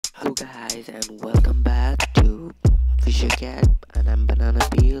guys, and welcome back to Fisher Cat, and I'm Banana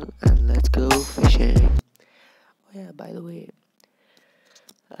Peel, and let's go fishing. Oh yeah, by the way,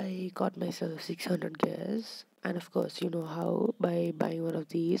 I got myself 600 gas, and of course, you know how by buying one of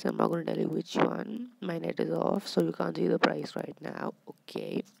these, I'm not gonna tell you which one. My net is off, so you can't see the price right now.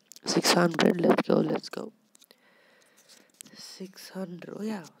 Okay, 600. Let's go. 600. Oh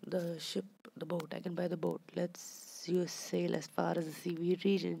yeah, the ship, the boat. I can buy the boat. Let's use sail as far as the seaweed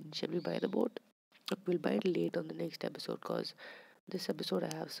region. Shall we buy the boat? Look, we'll buy it late on the next episode, cause this episode I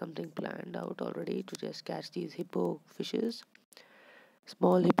have something planned out already to just catch these hippo fishes.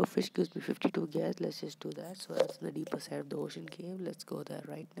 Small hippo fish gives me 52 gas. Let's just do that. So that's in the deeper side of the ocean cave. Let's go there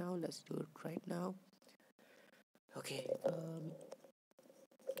right now. Let's do it right now. Okay.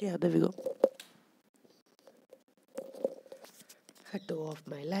 Yeah, there we go. Had to off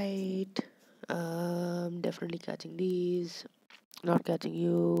my light. Definitely catching these. Not catching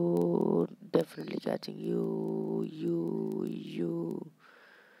you. Definitely catching you. You.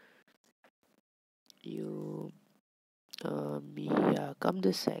 Yeah, come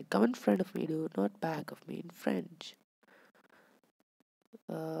this side. Come in front of me, dude. Not back of me. In French.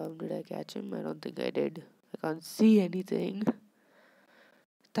 Did I catch him? I don't think I did. I can't see anything.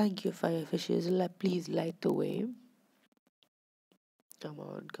 Thank you, fire fishes. Please light the way. Come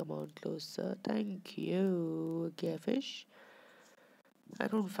on, closer. Thank you, gearfish. I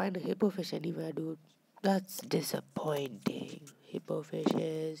don't find a hippo fish anywhere, dude. That's disappointing. Hippo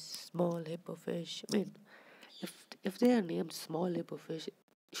fishes, small hippo fish. I mean, if they are named small hippo fish,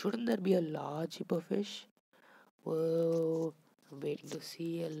 shouldn't there be a large hippo fish? Whoa, I'm waiting to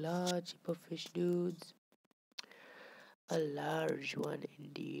see a large hippo fish, dudes. A large one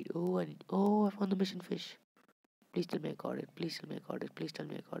indeed. Oh, I found the mission fish. Please tell me I got it. Please tell me I got it. Please tell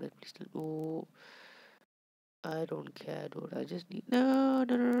me I got it. Please tell me. Oh, I don't care, dude. I just need. No.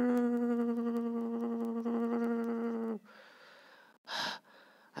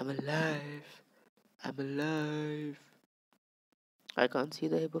 I'm alive. I'm alive. I can't see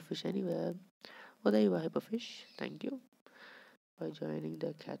the hippo fish anywhere. Oh, there you are, hippo fish. Thank you for joining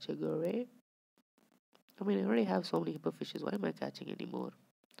the category. I mean, I already have so many hippo fishes. Why am I catching anymore?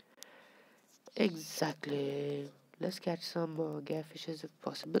 Exactly. Let's catch some gear fishes if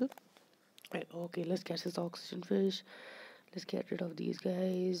possible. Right, okay, let's catch this oxygen fish. Let's get rid of these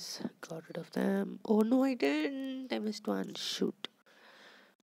guys. Got rid of them. Oh no, I didn't. I missed one. Shoot.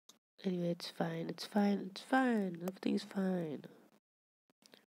 Anyway, it's fine. It's fine. It's fine. Everything's fine.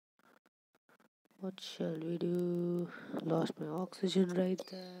 What shall we do? Lost my oxygen right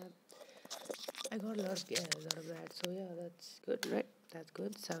there. I got a lot of gas out of that, so yeah, that's good, right? That's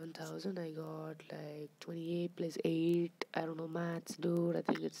good. 7,000. I got like 28 plus 8. I don't know maths, dude. I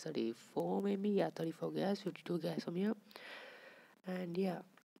think it's 34 maybe. Yeah, 34 gas, 52 gas from here. And yeah,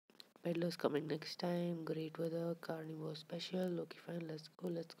 peddlers coming next time. Great weather, carnivore special. Okay, fine. Let's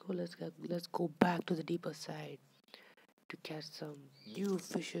go back to the deeper side to catch some new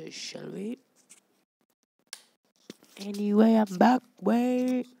fishes, shall we? Anyway, I'm back.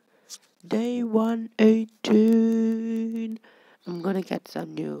 Wait. Day 118. I'm gonna get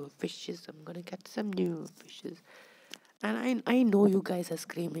some new fishes. And I know you guys are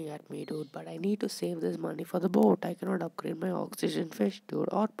screaming at me, dude, but I need to save this money for the boat. I cannot upgrade my oxygen fish, dude,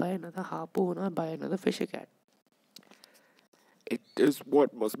 or buy another harpoon or buy another fisher cat. It is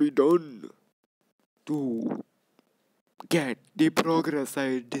what must be done to get the progress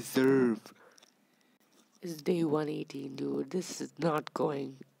I deserve. It's day 118, dude. This is not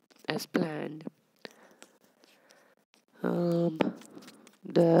going as planned. I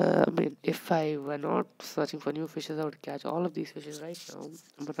mean, if I were not searching for new fishes, I would catch all of these fishes right now.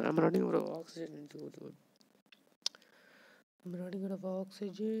 But I'm running out of oxygen, dude. I'm running out of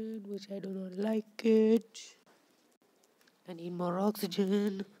oxygen, which I do not like it. I need more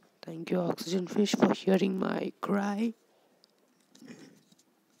oxygen. Thank you, oxygen fish, for hearing my cry.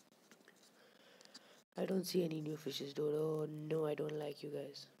 I don't see any new fishes, dude. Oh no, I don't like you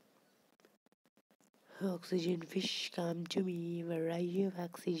guys. Oxygen fish, come to me. Where are you,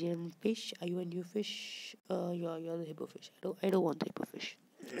 oxygen fish? Are you a new fish? You're the hippo fish. I don't want the hippo fish.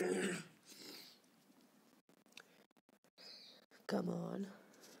 Come on,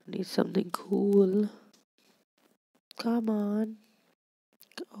 need something cool. Come on.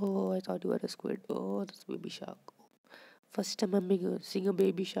 Oh, I thought you were a squid. Oh, that's a baby shark. First time I'm seeing a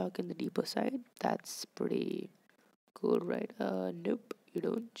baby shark in the deeper side. That's pretty cool, right? Nope, you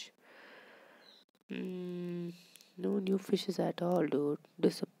don't. No new fishes at all, dude.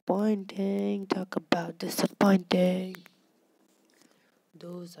 Disappointing. Talk about disappointing.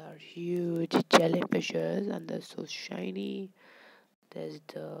 Those are huge jellyfishes and they're so shiny. There's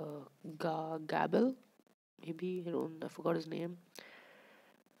the Gabble, maybe, I forgot his name.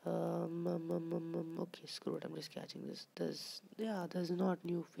 Okay, screw it, I'm just catching this. There's not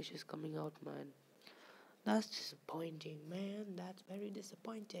new fishes coming out, man. That's disappointing, man. That's very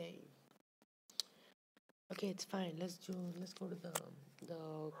disappointing. Okay, it's fine. Let's go to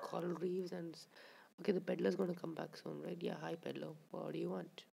the coral reefs okay, the peddler's gonna come back soon, right? Yeah, hi peddler. What do you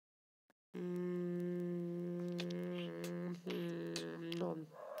want? No,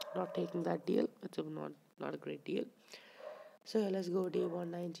 not taking that deal. It's not a great deal. So yeah, let's go day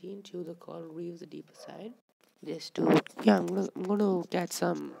 119 to the coral reefs, the deeper side. Just to yeah, I'm gonna catch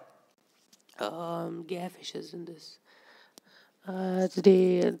some gear fishes in this.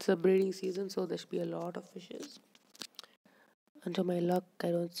 Today it's a breeding season, so there should be a lot of fishes. And to my luck, I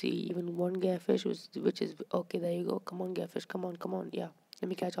don't see even one gearfish, which is okay. There you go. Come on, gearfish. Come on, come on. Yeah, let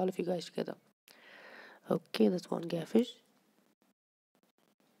me catch all of you guys together. Okay, that's one gearfish.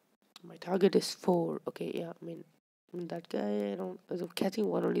 My target is 4. Okay, yeah. I mean that guy. I don't. Catching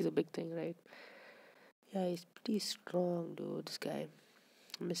one only is a big thing, right? Yeah, he's pretty strong, dude. This guy.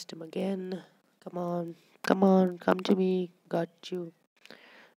 Missed him again. Come on, come on, come to me. Got you.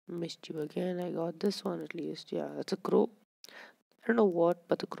 Missed you again. I got this one at least. Yeah, that's a crow. I don't know what,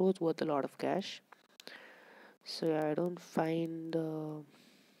 but the crow's worth a lot of cash. So yeah, I don't find.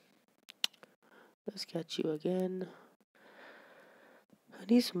 Let's catch you again. I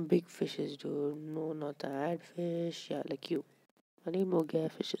need some big fishes, dude. No, not that fish. Yeah, like you. I need more gear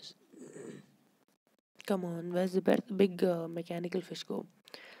fishes. Come on, where's the big mechanical fish go?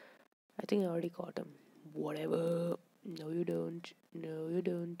 I think I already caught him. Whatever. No, you don't. No, you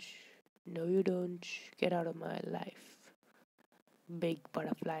don't. No, you don't. Get out of my life. Big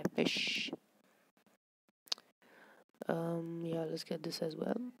butterfly fish. Yeah, let's get this as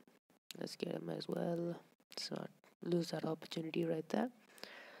well. Let's get him as well. Let's not lose that opportunity right there.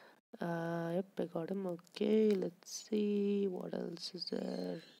 Yep, I got him. Okay, let's see what else is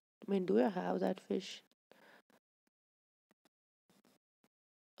there. I mean, do I have that fish?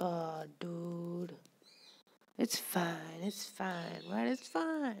 Dude, it's fine. It's fine, right? It's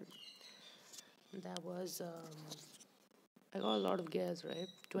fine. That was I got a lot of gas, right?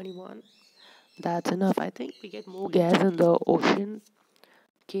 21. That's enough. I think we get more gas in the ocean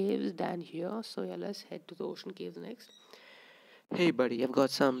caves than here. So yeah, let's head to the ocean caves next. Hey buddy, I've got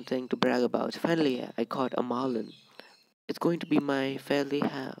something to brag about. Finally, I caught a marlin. It's going to be my family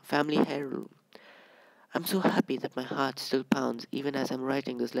heirloom. I'm so happy that my heart still pounds even as I'm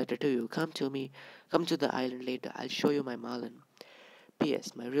writing this letter to you. Come to the island later. I'll show you my marlin.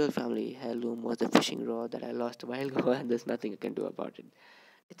 P.S. My real family heirloom was a fishing rod that I lost a while ago, and there's nothing I can do about it.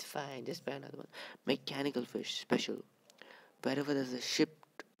 It's fine, just buy another one. Mechanical fish, special. Wherever there's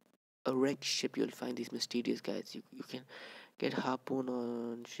a wrecked ship, you'll find these mysterious guys. You can get harpoon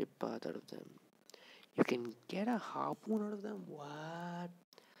on ship path out of them. You can get a harpoon out of them? What?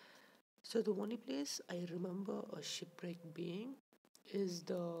 So the only place I remember a shipwreck being is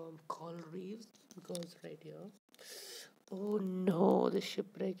the coral reefs, because right here. Oh no, the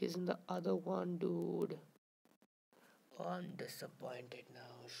shipwreck is in the other one, dude. I'm disappointed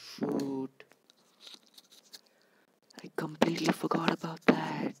now. Shoot. I completely forgot about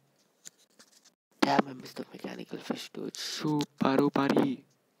that. Damn, I missed the mechanical fish, dude. Shoot, paru pari.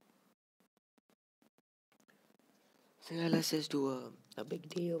 So yeah, let's just do a big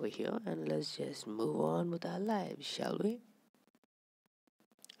day over here and let's just move on with our lives, shall we?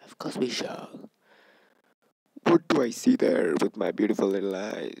 Of course we shall. What do I see there with my beautiful little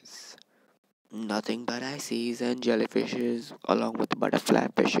eyes? Nothing but ices and jellyfishes along with butterfly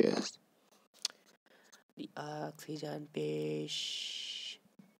fishes. The oxygen fish.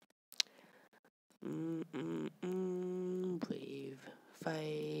 Wave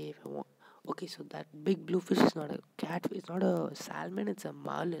 5. Okay, so that big blue fish is not a catfish, it's not a salmon, it's a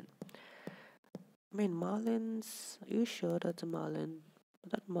marlin. I mean, marlins, are you sure that's a marlin?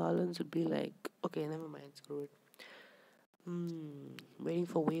 That marlins would be like, okay, never mind, screw it. Waiting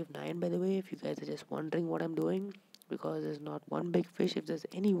for wave 9, by the way, if you guys are just wondering what I'm doing, because there's not one big fish. If there's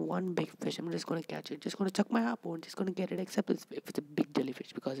any one big fish, I'm just gonna catch it, just gonna chuck my harpoon, just gonna get it, except if it's a big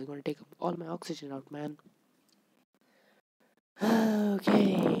jellyfish, because it's gonna take all my oxygen out, man.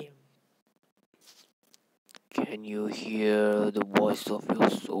 Okay. Can you hear the voice of your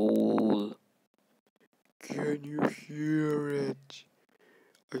soul? Can you hear it?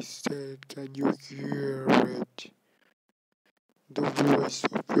 I said, can you hear it? The voice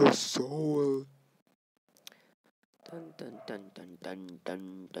of your soul. Dun dun dun dun dun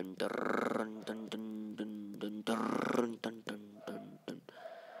dun dun dun dun dun dun dun dun dun dun dun dun.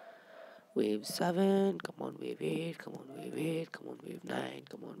 Wave 7, come on, wave 8, come on, wave 8, come on, wave 9,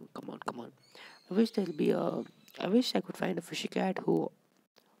 come on, come on, come on. I wish there'll be a, I wish I could find a fishy cat who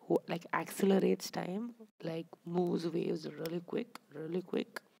like accelerates time, like moves waves really quick, really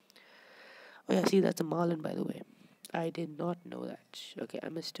quick. Oh yeah, see, that's a marlin, by the way. I did not know that. Okay, I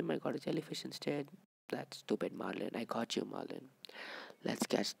missed him. I got a jellyfish instead. That stupid marlin. I got you, marlin. Let's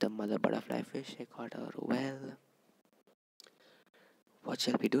catch the mother butterfly fish. I caught her well. What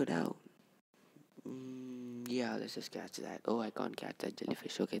shall we do now? Yeah, let's just catch that. Oh, I can't catch that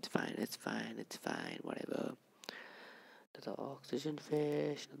jellyfish. Okay, it's fine. It's fine. It's fine. Whatever. The oxygen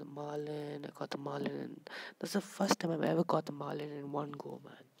fish, the marlin. I caught the marlin, and that's the first time I've ever caught the marlin in one go,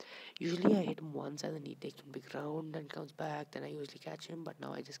 man. Usually I hit him once and then he takes a big round and comes back. Then I usually catch him, but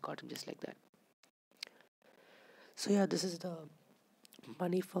now I just caught him just like that. So yeah, this is the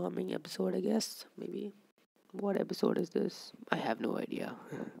money farming episode, I guess. Maybe. What episode is this? I have no idea.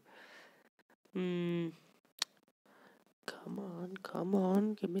 Hmm. Come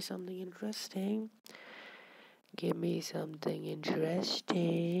on. Give me something interesting. Give me something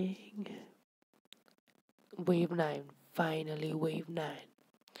interesting. Wave 9. Finally, wave 9.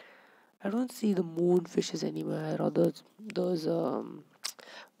 I don't see the moonfishes anywhere or those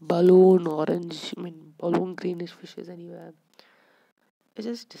balloon orange, balloon greenish fishes anywhere. It's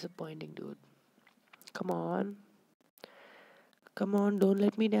just disappointing, dude. Come on. Come on, don't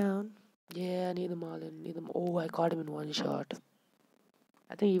let me down. Yeah, I need the marlin. Need them. Oh, I caught him in one shot.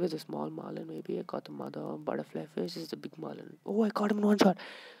 I think he was a small marlin, maybe. I caught the mother butterfly fish. This is the big marlin. Oh, I caught him in one shot.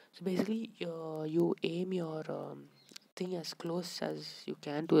 So basically, you aim your thing as close as you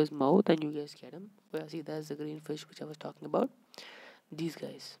can to his mouth and you guys get him. Well, see, there's the green fish which I was talking about. These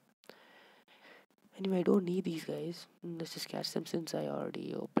guys. Anyway, I don't need these guys. Let's just catch them since I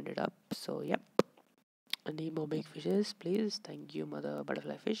already opened it up. So, yep. I need more big fishes, please. Thank you, mother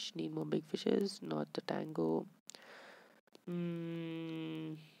butterfly fish. Need more big fishes, not the tango.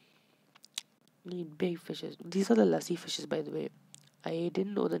 Mm, need big fishes. These are the lassie fishes, by the way. I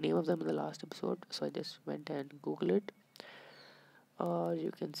didn't know the name of them in the last episode, so I just went and googled it. Or you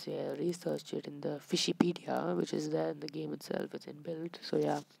can say I researched it in the Fishipedia, which is there in the game itself. It's inbuilt. So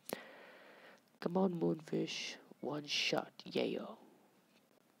yeah, come on, moonfish, one shot, yeah.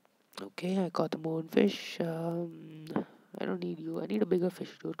 Okay, I caught the moonfish. I don't need you. I need a bigger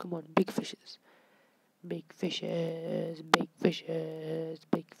fish, dude. Come on, big fishes. Big fishes, big fishes,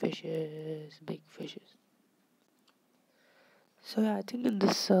 big fishes, big fishes. So yeah, I think in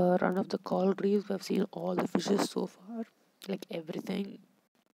this run of the coral reefs, we've seen all the fishes so far. Like everything.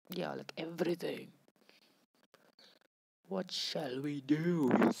 Yeah, like everything. What shall we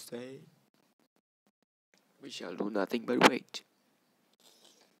do, you say? We shall do nothing but wait.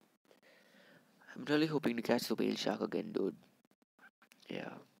 I'm really hoping to catch the whale shark again, dude. Yeah.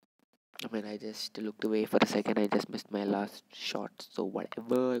 I just looked away for a second. I just missed my last shot. So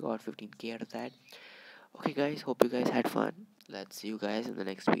whatever, I got 15k out of that. Okay, guys. Hope you guys had fun. Let's see you guys in the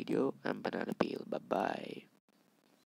next video. I'm Banana Peel. Bye bye.